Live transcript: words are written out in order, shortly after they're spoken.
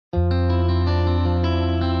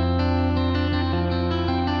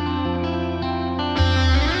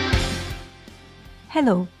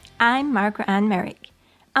Hello, I'm Margaret Ann Merrick,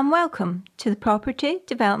 and welcome to the Property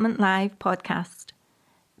Development Live podcast.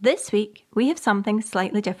 This week, we have something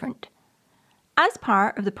slightly different. As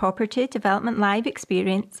part of the Property Development Live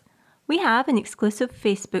experience, we have an exclusive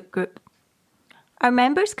Facebook group. Our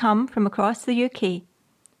members come from across the UK.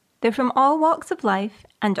 They're from all walks of life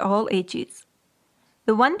and all ages.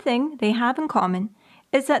 The one thing they have in common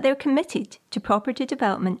is that they're committed to property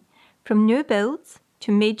development, from new builds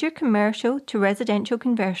to major commercial to residential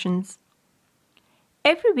conversions.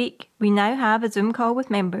 Every week, we now have a Zoom call with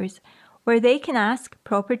members where they can ask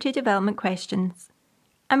property development questions.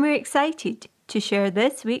 And we're excited to share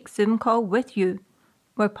this week's Zoom call with you,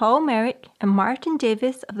 where Paul Merrick and Martin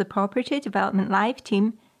Davis of the Property Development Live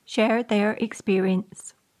team share their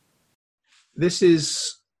experience. This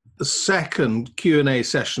is the second Q&A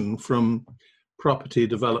session from Property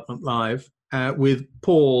Development Live with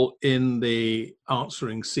Paul in the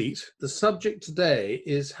answering seat. The subject today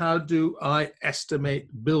is, how do I estimate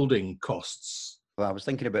building costs? Well, I was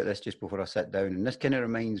thinking about this just before I sat down, and this kind of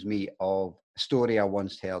reminds me of a story I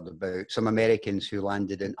once heard about some Americans who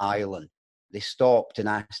landed in Ireland. They stopped and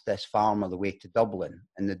asked this farmer the way to Dublin,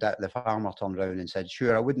 and the farmer turned around and said,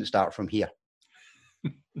 "Sure, I wouldn't start from here."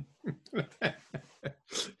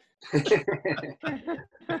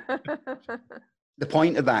 The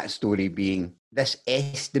point of that story being, this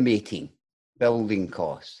estimating building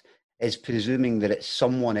costs is presuming that it's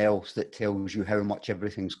someone else that tells you how much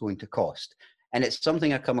everything's going to cost. And it's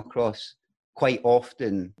something I come across quite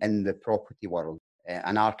often in the property world.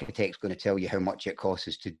 An architect's going to tell you how much it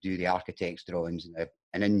costs to do the architect's drawings, and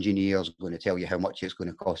an engineer's going to tell you how much it's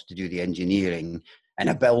going to cost to do the engineering, and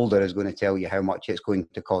a builder is going to tell you how much it's going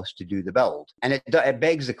to cost to do the build. And it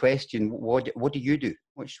begs the question, what do you do?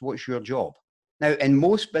 What's your job? Now, in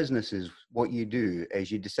most businesses, what you do is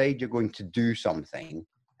you decide you're going to do something,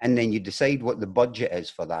 and then you decide what the budget is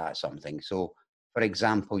for that something. So, for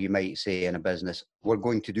example, you might say in a business, we're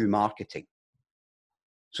going to do marketing.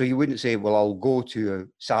 So you wouldn't say, well, I'll go to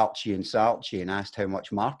Saatchi & Saatchi and ask how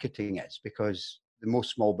much marketing is, because the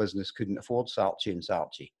most small business couldn't afford Saatchi &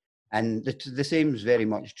 Saatchi. And the same is very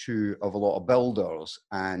much true of a lot of builders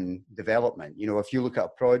and development. You know, if you look at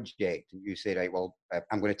a project and you say, right, well,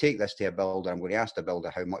 I'm going to take this to a builder, I'm going to ask the builder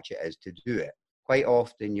how much it is to do it. Quite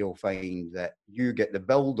often you'll find that you get the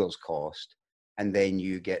builder's cost and then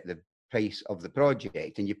you get the price of the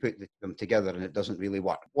project, and you put them together and it doesn't really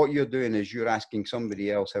work. What you're doing is you're asking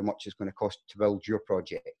somebody else how much it's going to cost to build your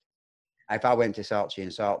project. If I went to Saatchi &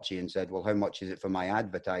 Saatchi and said, well, how much is it for my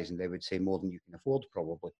advertising? They would say more than you can afford,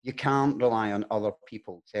 probably. You can't rely on other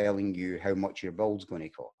people telling you how much your build's going to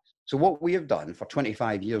cost. So what we have done for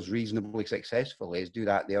 25 years reasonably successfully is do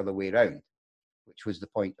that the other way around, which was the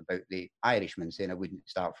point about the Irishman saying I wouldn't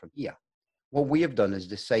start from here. What we have done is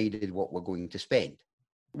decided what we're going to spend.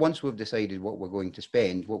 Once we've decided what we're going to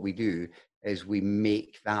spend, what we do is we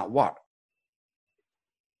make that work.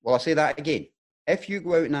 Well, I'll say that again. If you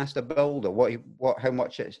go out and ask a builder how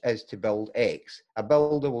much it is to build X, a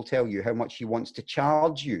builder will tell you how much he wants to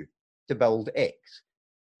charge you to build X.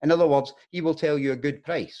 In other words, he will tell you a good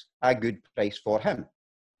price for him.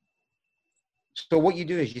 So what you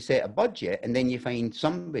do is you set a budget, and then you find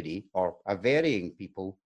somebody or a varying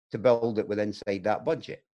people to build it within inside that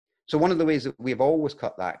budget. So one of the ways that we've always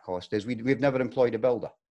cut that cost is we've never employed a builder.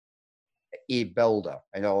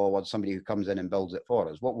 In other words, somebody who comes in and builds it for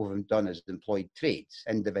us. What we've done is employed trades,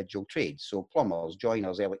 individual trades, so plumbers,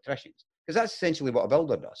 joiners, electricians, because that's essentially what a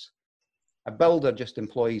builder does. A builder just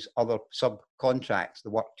employs other subcontracts the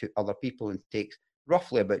work to other people and takes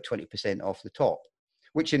roughly about 20% off the top,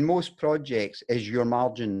 which in most projects is your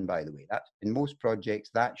margin, by the way. In most projects,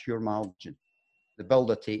 that's your margin. The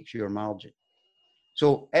builder takes your margin.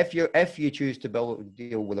 So if you choose to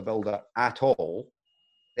deal with a builder at all,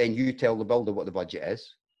 then you tell the builder what the budget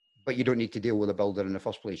is, but you don't need to deal with a builder in the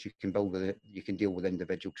first place. You can deal with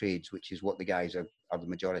individual trades, which is what the guys are the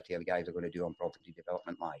majority of the guys are going to do on Property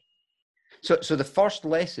Development Live. So the first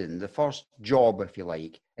lesson, the first job, if you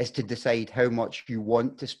like, is to decide how much you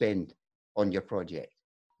want to spend on your project.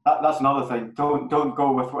 That's another thing. Don't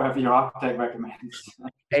go with whatever your architect recommends.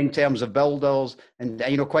 In terms of builders, and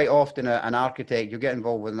quite often an architect, you get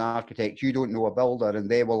involved with an architect, you don't know a builder, and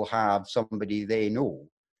they will have somebody they know,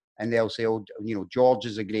 and they'll say, oh, George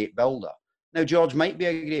is a great builder. Now, George might be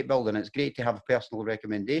a great builder, and it's great to have a personal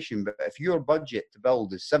recommendation, but if your budget to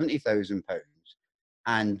build is £70,000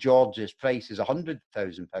 and George's price is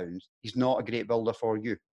 £100,000, he's not a great builder for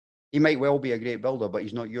you. He might well be a great builder, but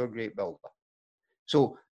he's not your great builder.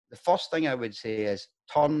 So the first thing I would say is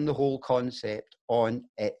turn the whole concept on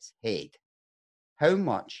its head. How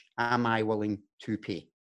much am I willing to pay?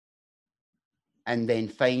 and then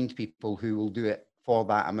find people who will do it for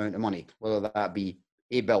that amount of money, whether that be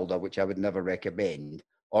a builder, which I would never recommend,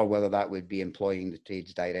 or whether that would be employing the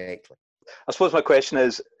trades directly. I suppose my question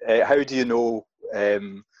is, how do you know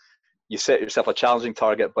you set yourself a challenging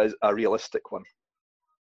target, but a realistic one?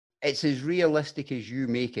 It's as realistic as you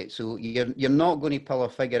make it. So you're not going to pull a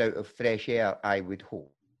figure out of fresh air, I would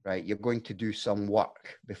hope, right? You're going to do some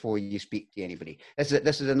work before you speak to anybody.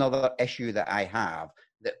 This is another issue that I have,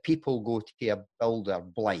 that people go to a builder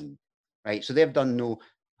blind, right? So they've done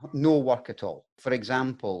no work at all. For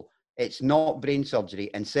example, it's not brain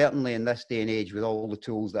surgery, and certainly in this day and age with all the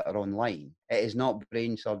tools that are online, it is not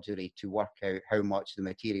brain surgery to work out how much the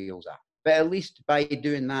materials are. But at least by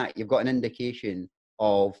doing that, you've got an indication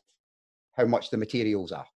of how much the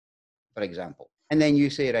materials are, for example. And then you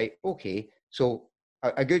say, right, okay, so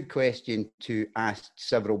a good question to ask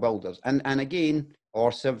several builders, and again,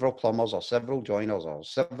 or several plumbers, or several joiners, or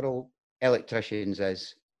several electricians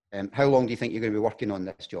is, how long do you think you're going to be working on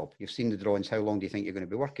this job? You've seen the drawings, how long do you think you're going to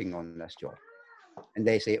be working on this job? And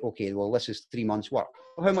they say, okay, well, this is 3 months' work.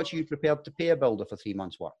 Well, how much are you prepared to pay a builder for 3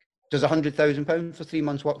 months' work? Does £100,000 for 3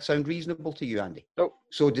 months' work sound reasonable to you, Andy? No.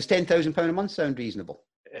 So does £10,000 a month sound reasonable?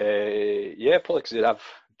 Yeah, probably because you'd have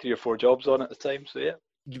 3 or 4 jobs on at the time, so yeah.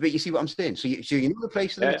 But you see what I'm saying? So you know the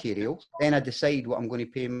price of the materials, then I decide what I'm going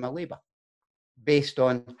to pay my labour based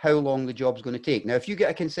on how long the job's going to take. Now, if you get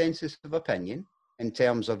a consensus of opinion in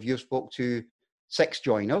terms of you spoke to 6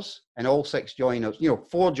 joiners, and all 6 joiners,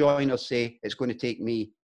 4 joiners say it's going to take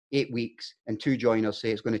me 8 weeks, and 2 joiners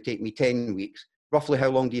say it's going to take me 10 weeks, roughly how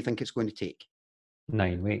long do you think it's going to take?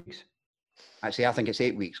 9 weeks. Actually, I think it's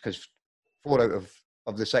 8 weeks, because 4 out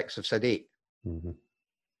of the 6 have said 8. Mm-hmm.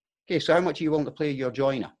 Okay, so how much are you willing to pay your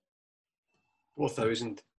joiner?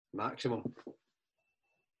 4,000 maximum.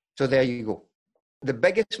 So there you go. The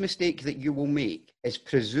biggest mistake that you will make is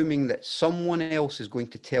presuming that someone else is going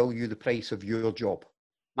to tell you the price of your job.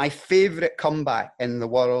 My favourite comeback in the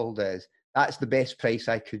world is, that's the best price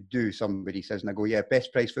I could do, somebody says, and I go, yeah,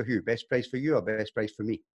 best price for who? Best price for you or best price for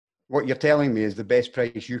me? What you're telling me is the best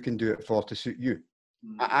price you can do it for to suit you.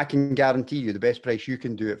 I can guarantee you the best price you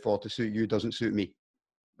can do it for to suit you doesn't suit me.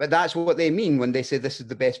 But that's what they mean when they say this is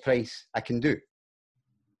the best price I can do.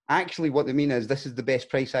 Actually, what they mean is this is the best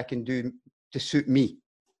price I can do to suit me.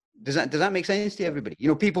 Does that make sense to everybody?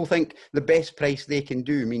 People think the best price they can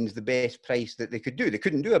do means the best price that they could do. They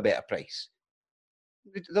couldn't do a better price.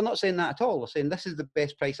 They're not saying that at all. They're saying this is the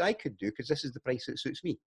best price I could do because this is the price that suits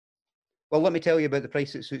me. Well, let me tell you about the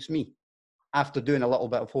price that suits me after doing a little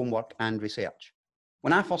bit of homework and research.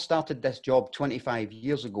 When I first started this job 25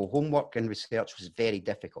 years ago, homework and research was very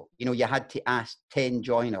difficult. You had to ask 10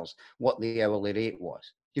 joiners what the hourly rate was.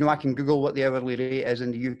 I can Google what the hourly rate is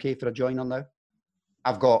in the UK for a joiner now.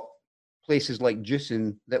 I've got places like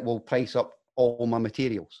Juicing that will price up all my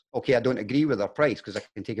materials. Okay, I don't agree with their price because I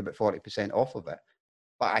can take about 40% off of it.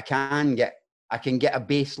 But I can get a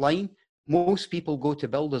baseline. Most people go to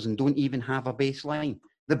builders and don't even have a baseline.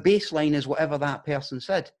 The baseline is whatever that person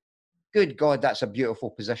said. Good God, that's a beautiful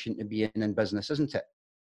position to be in business, isn't it?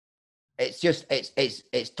 It's just,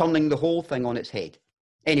 it's turning the whole thing on its head.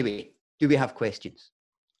 Anyway, do we have questions?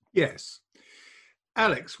 Yes.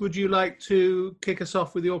 Alex, would you like to kick us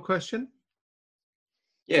off with your question?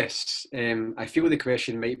 Yes, I feel the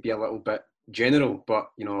question might be a little bit general, but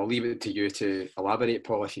I'll leave it to you to elaborate,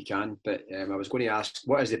 Paul, if you can. But I was going to ask,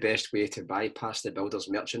 what is the best way to bypass the builder's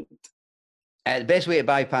merchant? The best way to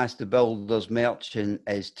bypass the builder's merchant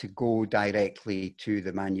is to go directly to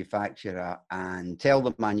the manufacturer and tell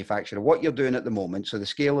the manufacturer what you're doing at the moment, so the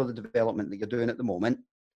scale of the development that you're doing at the moment,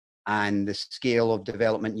 and the scale of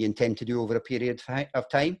development you intend to do over a period of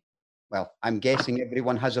time. Well, I'm guessing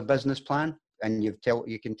everyone has a business plan, and you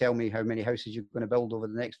can tell me how many houses you're going to build over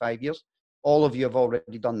the next 5 years. All of you have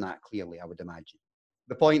already done that, clearly, I would imagine.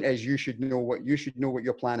 The point is you should know what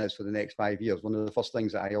your plan is for the next 5 years. One of the first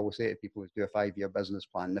things that I always say to people is do a 5-year business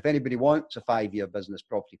plan. And if anybody wants a 5-year business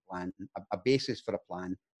property plan, a basis for a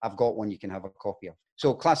plan, I've got one you can have a copy of.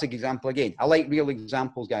 So classic example again. I like real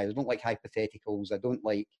examples, guys. I don't like hypotheticals. I don't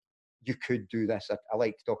like you could do this. I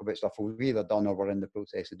like to talk about stuff we've either done or we're in the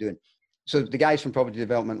process of doing. So the guys from Property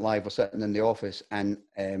Development Live were sitting in the office, and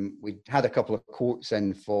we had a couple of quotes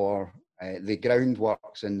in for the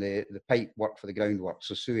groundworks and the pipe work for the groundwork,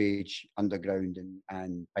 so sewage underground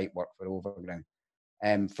and pipe work for overground,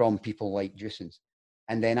 from people like Juicing.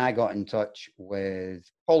 And then I got in touch with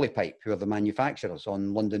Polypipe, who are the manufacturers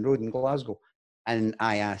on London Road in Glasgow. And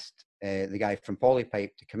I asked the guy from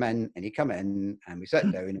Polypipe to come in, and he came in, and we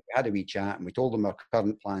sat down and we had a wee chat, and we told him our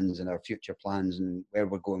current plans and our future plans and where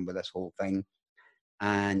we're going with this whole thing.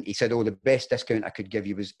 And he said, oh, the best discount I could give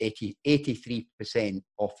you was 83%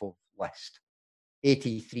 off of list.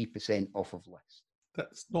 83% off of list.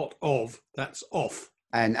 That's not of, that's off.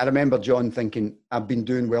 And I remember John thinking, I've been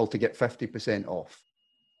doing well to get 50% off.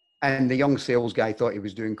 And the young sales guy thought he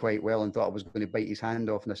was doing quite well and thought I was going to bite his hand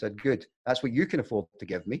off. And I said, good, that's what you can afford to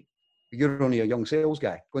give me. You're only a young sales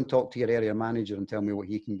guy. Go and talk to your area manager and tell me what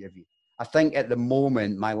he can give you. I think at the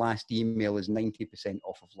moment, my last email is 90%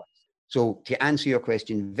 off of list. So to answer your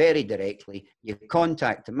question very directly, you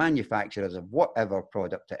contact the manufacturers of whatever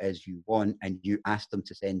product it is you want and you ask them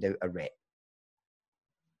to send out a rep.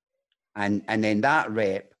 And then that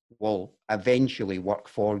rep will eventually work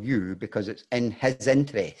for you because it's in his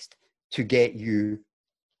interest to get you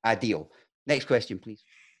a deal. Next question, please.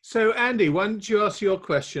 So, Andy, why don't you ask your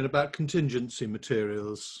question about contingency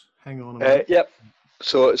materials? Hang on a minute. Yep.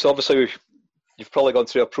 So it's obviously you've probably gone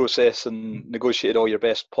through a process and negotiated all your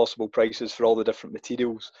best possible prices for all the different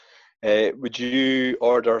materials. Would you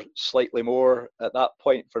order slightly more at that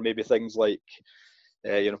point for maybe things like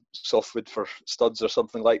softwood for studs or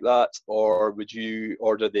something like that, or would you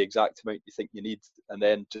order the exact amount you think you need and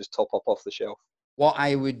then just top up off the shelf? What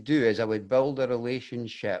I would do is I would build a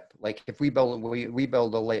relationship. Like if we're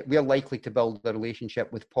likely to build a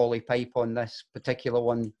relationship with Polypipe on this particular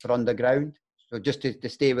one for underground. So just to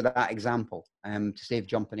stay with that example, to save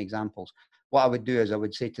jumping examples, what I would do is I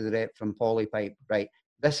would say to the rep from Polypipe, right,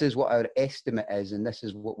 this is what our estimate is and this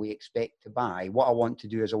is what we expect to buy. What I want to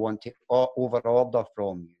do is I want to over-order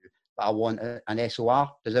from you, but I want an SOR.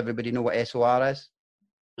 Does everybody know what SOR is?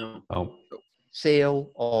 No. Oh.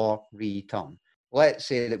 Sale or return. Let's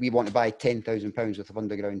say that we want to buy £10,000 worth of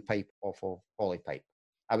underground pipe off of Polypipe.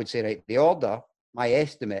 I would say, right, the order, my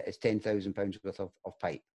estimate is £10,000 worth of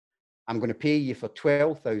pipe. I'm going to pay you for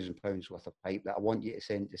 £12,000 worth of pipe that I want you to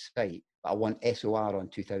send to site, but I want SOR on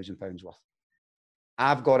 £2,000 worth.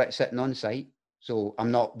 I've got it sitting on site, so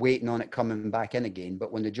I'm not waiting on it coming back in again,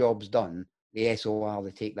 but when the job's done, the SOR,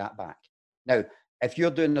 they take that back. Now, if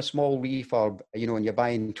you're doing a small refurb, and you're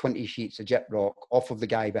buying 20 sheets of gyprock off of the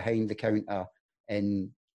guy behind the counter in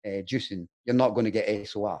juicing, you're not going to get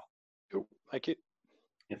SOR. Cool. Thank you.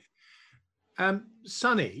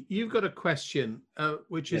 Sonny, you've got a question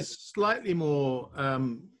which is slightly more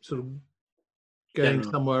sort of going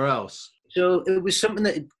somewhere else. So it was something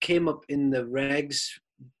that came up in the regs,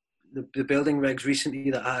 the building regs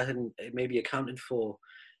recently that I hadn't maybe accounted for,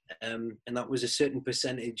 and that was a certain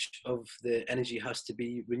percentage of the energy has to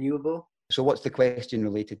be renewable. So what's the question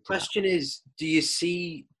related to? The question is, do you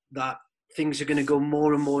see that things are going to go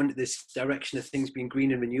more and more into this direction of things being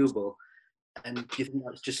green and renewable? And do you think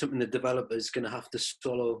that's just something the developer is going to have to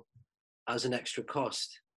swallow as an extra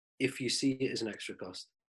cost if you see it as an extra cost?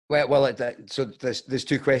 Well, so there's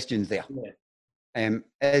two questions there. Yeah.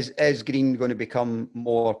 Is green going to become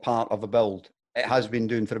more part of a build? It has been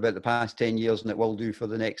doing for about the past 10 years and it will do for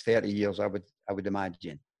the next 30 years, I would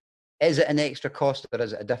imagine. Is it an extra cost or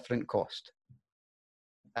is it a different cost?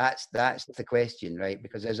 That's the question, right?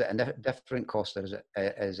 Because is it a different cost or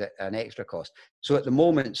is it an extra cost? So at the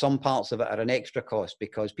moment, some parts of it are an extra cost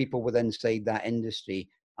because people within inside that industry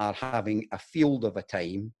are having a field of a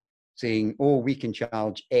time saying, oh, we can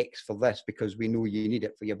charge X for this because we know you need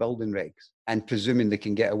it for your building regs, and presuming they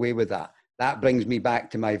can get away with that. That brings me back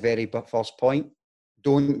to my very first point.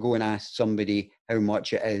 Don't go and ask somebody how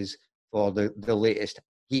much it is for the latest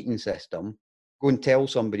heating system. Go and tell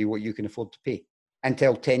somebody what you can afford to pay, and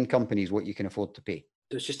tell 10 companies what you can afford to pay.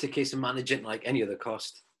 So it's just a case of managing like any other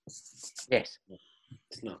cost. Yes.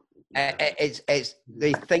 It's not. It's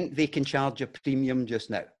they think they can charge a premium just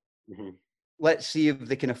now. Mm-hmm. Let's see if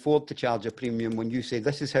they can afford to charge a premium when you say,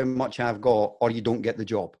 this is how much I've got, or you don't get the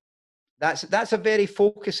job. That's a very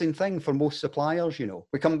focusing thing for most suppliers,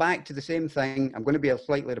 We come back to the same thing. I'm going to be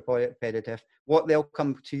slightly repetitive. What they'll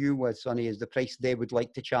come to you with, Sonny, is the price they would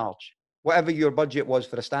like to charge. Whatever your budget was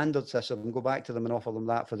for a standard system, go back to them and offer them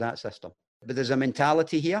that for that system. But there's a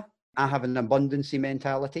mentality here. I have an abundancy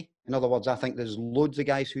mentality. In other words, I think there's loads of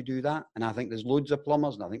guys who do that. And I think there's loads of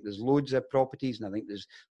plumbers, and I think there's loads of properties, and I think there's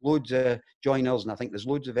loads of joiners, and I think there's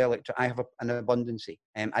loads of I have an abundancy.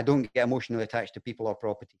 I don't get emotionally attached to people or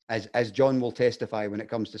property, as John will testify when it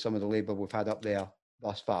comes to some of the labour we've had up there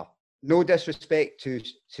thus far. No disrespect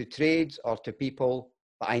to trades or to people,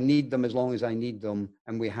 but I need them as long as I need them.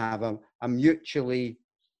 And we have a mutually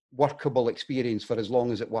workable experience for as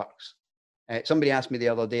long as it works. Somebody asked me the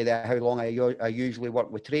other day how long I usually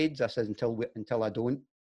work with trades. I said until I don't.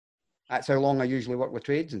 That's how long I usually work with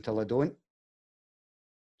trades, until I don't.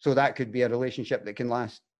 So that could be a relationship that can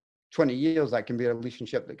last 20 years. That can be a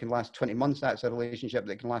relationship that can last 20 months. That's a relationship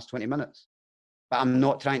that can last 20 minutes. But I'm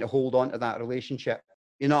not trying to hold on to that relationship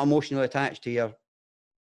You're not emotionally attached to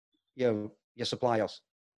your suppliers,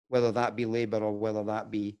 whether that be labour or whether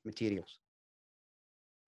that be materials.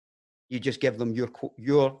 You just give them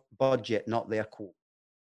your budget, not their quote.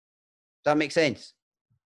 Does that make sense?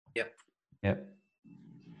 Yep. Yep.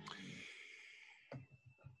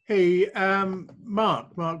 Hey,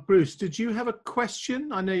 Mark Bruce, did you have a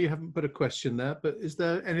question? I know you haven't put a question there, but is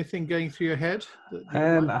there anything going through your head?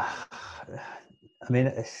 I mean,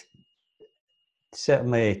 it's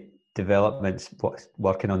certainly developments,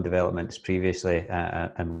 working on developments previously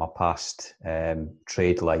in my past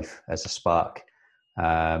trade life as a spark.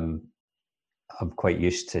 I'm quite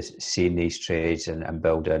used to seeing these trades and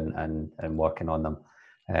building and working on them.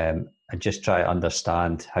 I just try to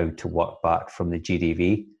understand how to work back from the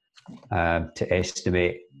GDV to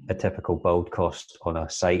estimate a typical build cost on a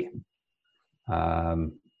site. I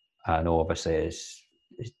know obviously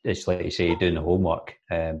it's like you say, you're doing the homework,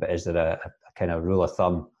 but is there a kind of rule of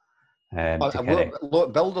thumb?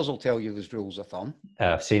 Builders will tell you there's rules of thumb.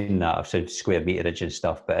 I've seen that. I've seen square meterage and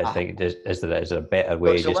stuff, but I think is there a better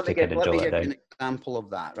way just to kind of drill it down? Let me give you an example of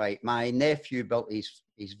that, right? My nephew built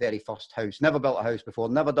his very first house. Never built a house before.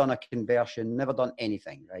 Never done a conversion. Never done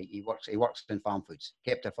anything, right? He works in farm foods.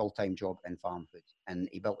 Kept a full-time job in farm foods, and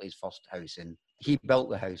he built his first house. And he built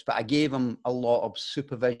the house, but I gave him a lot of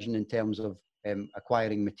supervision in terms of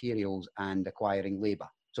acquiring materials and acquiring labour.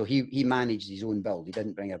 So he managed his own build. He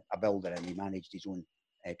didn't bring a builder in. He managed his own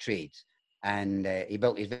trades. And he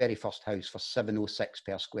built his very first house for $706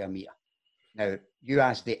 per square metre. Now, you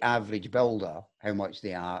ask the average builder how much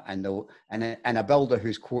they are, and a builder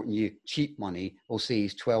who's quoting you cheap money will say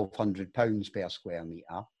he's £1,200 per square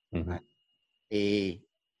metre. Mm-hmm. A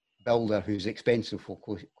builder who's expensive will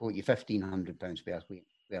quote you £1,500 per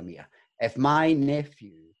square metre. If my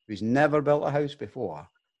nephew, who's never built a house before,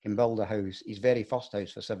 can build a house, his very first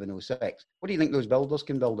house, for $706, what do you think those builders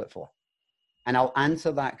can build it for? And I'll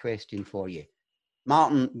answer that question for you.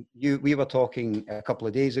 Martin, we were talking a couple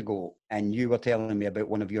of days ago, and you were telling me about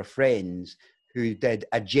one of your friends who did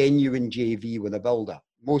a genuine JV with a builder.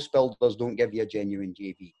 Most builders don't give you a genuine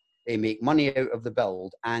JV. They make money out of the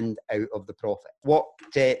build and out of the profit. What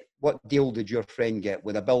deal did your friend get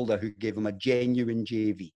with a builder who gave him a genuine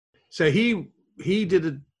JV? So he did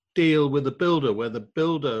a deal with a builder where the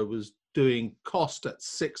builder was doing cost at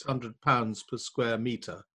 £600 per square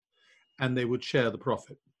metre, and they would share the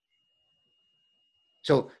profit.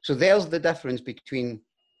 So there's the difference between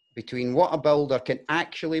what a builder can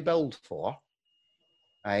actually build for,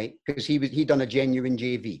 right? Because he done a genuine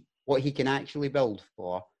JV, what he can actually build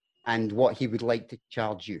for, and what he would like to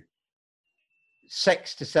charge you.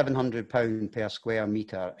 £600 to £700 per square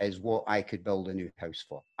metre is what I could build a new house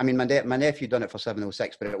for. I mean, my nephew done it for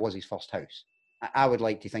 $706, but it was his first house. I would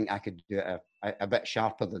like to think I could do it a bit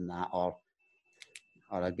sharper than that, or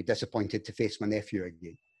I'd be disappointed to face my nephew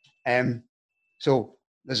again. So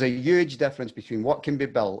there's a huge difference between what can be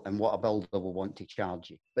built and what a builder will want to charge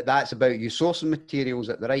you. But that's about you sourcing materials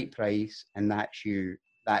at the right price, and that's you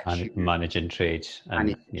managing trades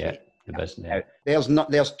and the business.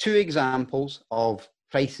 There's two examples of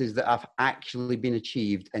prices that have actually been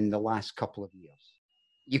achieved in the last couple of years.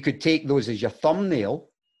 You could take those as your thumbnail,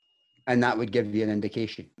 and that would give you an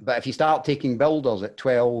indication. But if you start taking builders at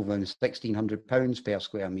 £1,200 and £1,600 per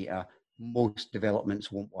square metre, most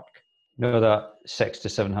developments won't work. No, that 600 to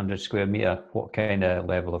 700 square metre, what kind of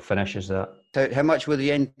level of finish is that? How much were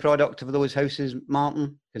the end product of those houses,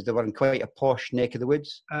 Martin? Because they were in quite a posh neck of the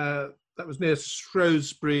woods. That was near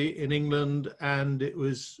Shrewsbury in England, and it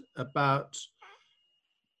was about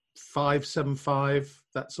 575,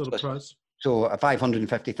 that sort of price. So a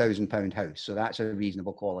 £550,000 house. So that's a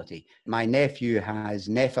reasonable quality. My nephew has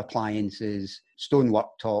Neff appliances, stone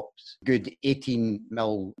worktops, good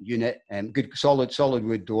 18mm unit, good solid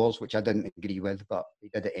wood doors, which I didn't agree with, but he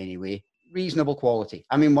did it anyway. Reasonable quality.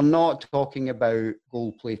 I mean, we're not talking about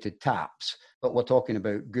gold-plated taps, but we're talking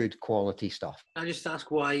about good quality stuff. Can I just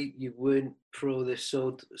ask why you weren't pro the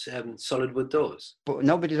solid wood doors? But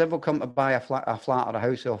nobody's ever come to buy a flat or a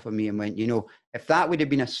house off of me and went, if that would have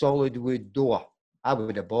been a solid wood door, I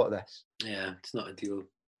would have bought this. Yeah, it's not a deal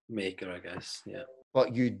maker, I guess. Yeah.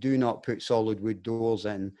 But you do not put solid wood doors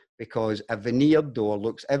in, because a veneered door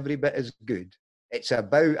looks every bit as good. It's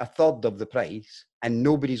about a third of the price, and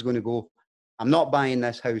nobody's going to go, I'm not buying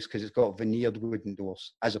this house because it's got veneered wooden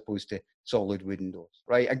doors as opposed to solid wooden doors,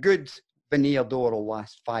 right? A good veneer door will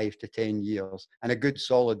last 5 to 10 years, and a good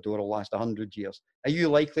solid door will last 100 years. Are you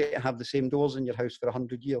likely to have the same doors in your house for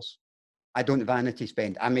 100 years? I don't vanity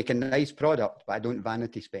spend. I make a nice product, but I don't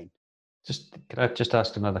vanity spend. Can I just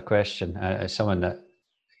ask another question? As someone that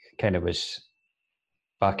kind of was,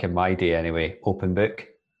 back in my day anyway, open book.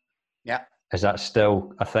 Yeah. Is that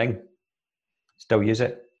still a thing? Still use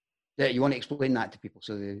it? Yeah, you want to explain that to people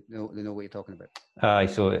so they know what you're talking about. Aye,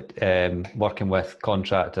 so working with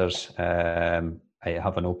contractors, I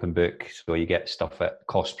have an open book, so you get stuff at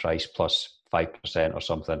cost price plus 5% or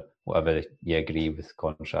something, whatever you agree with the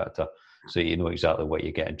contractor, so you know exactly what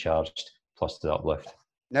you're getting charged plus the uplift.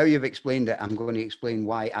 Now you've explained it, I'm going to explain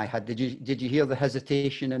why I had. Did you hear the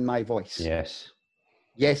hesitation in my voice? Yes.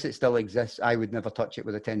 Yes, it still exists. I would never touch it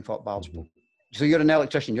with a 10-foot barge pole. So you're an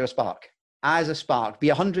electrician, you're a spark. As a spark, be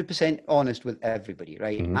 100% honest with everybody,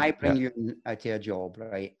 right? I bring you to a job,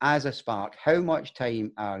 right? As a spark, how much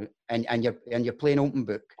time and you're playing open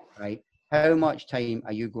book, right? How much time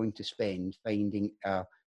are you going to spend finding a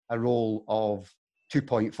roll of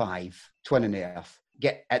 2.5 twin and earth,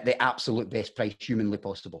 get at the absolute best price humanly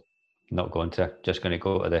possible? Not going to. Just going to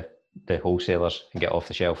go to the wholesalers and get off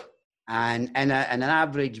the shelf. And in an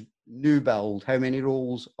average new build, how many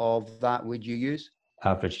rolls of that would you use?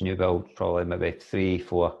 Average new build, probably maybe 3,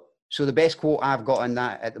 4. So the best quote I've got on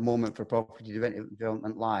that at the moment for Property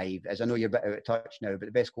Development Live is, I know you're a bit out of touch now, but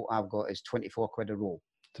the best quote I've got is 24 quid a roll.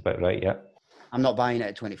 That's about right, yeah. I'm not buying it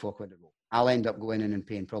at 24 quid a roll. I'll end up going in and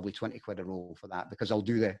paying probably 20 quid a roll for that, because I'll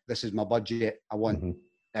do this is my budget. I want.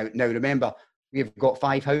 Now remember, we've got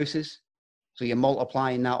 5 houses. So you're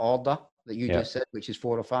multiplying that order that you just said, which is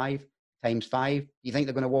 4 or 5 times 5. You think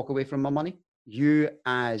they're going to walk away from my money? You,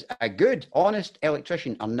 as a good, honest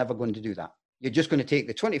electrician, are never going to do that. You're just going to take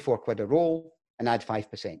the 24 quid a roll and add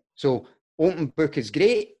 5%. So open book is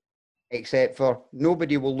great, except for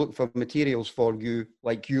nobody will look for materials for you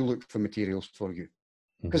like you look for materials for you.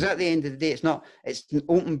 Because at the end of the day, it's an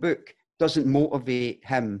open book doesn't motivate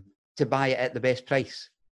him to buy it at the best price.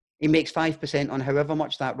 He makes 5% on however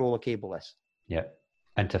much that roll of cable is. Yeah.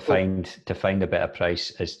 And to find a better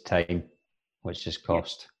price is time, which is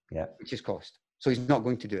cost. Yeah. Which is cost. So he's not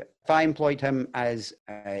going to do it. If I employed him as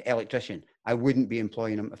an electrician, I wouldn't be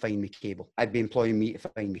employing him to find me cable. I'd be employing me to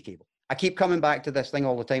find me cable. I keep coming back to this thing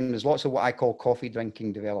all the time. There's lots of what I call coffee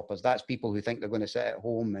drinking developers. That's people who think they're going to sit at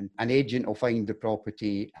home and an agent will find the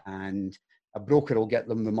property and a broker will get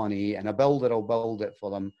them the money and a builder will build it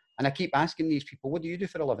for them. And I keep asking these people, what do you do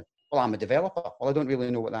for a living? Well, I'm a developer. Well, I don't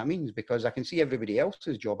really know what that means because I can see everybody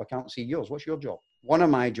else's job. I can't see yours. What's your job? One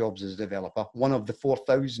of my jobs as a developer, one of the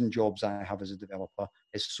 4,000 jobs I have as a developer,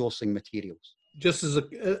 is sourcing materials. Just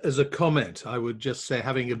as a comment, I would just say,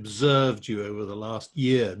 having observed you over the last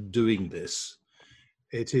year doing this,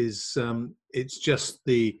 it's just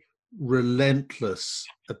the relentless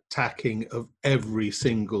attacking of every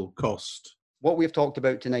single cost. What we've talked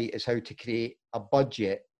about tonight is how to create a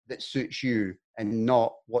budget that suits you and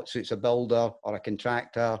not what suits a builder or a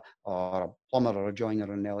contractor or a plumber or a joiner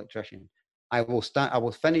or an electrician. I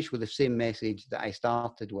will finish with the same message that I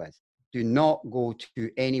started with. Do not go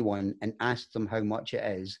to anyone and ask them how much it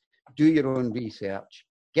is. Do your own research,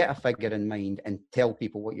 get a figure in mind and tell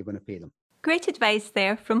people what you're going to pay them. Great advice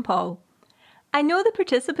there from Paul. I know the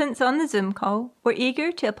participants on the Zoom call were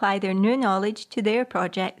eager to apply their new knowledge to their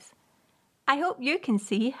projects. I hope you can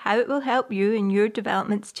see how it will help you in your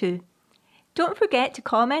developments too. Don't forget to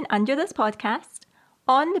comment under this podcast,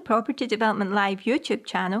 on the Property Development Live YouTube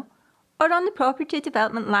channel, or on the Property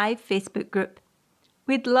Development Live Facebook group.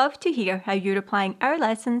 We'd love to hear how you're applying our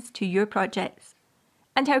lessons to your projects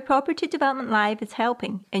and how Property Development Live is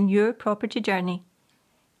helping in your property journey.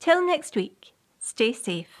 Till next week, stay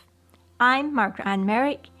safe. I'm Margaret Ann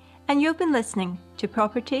Merrick and you've been listening to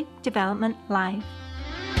Property Development Live.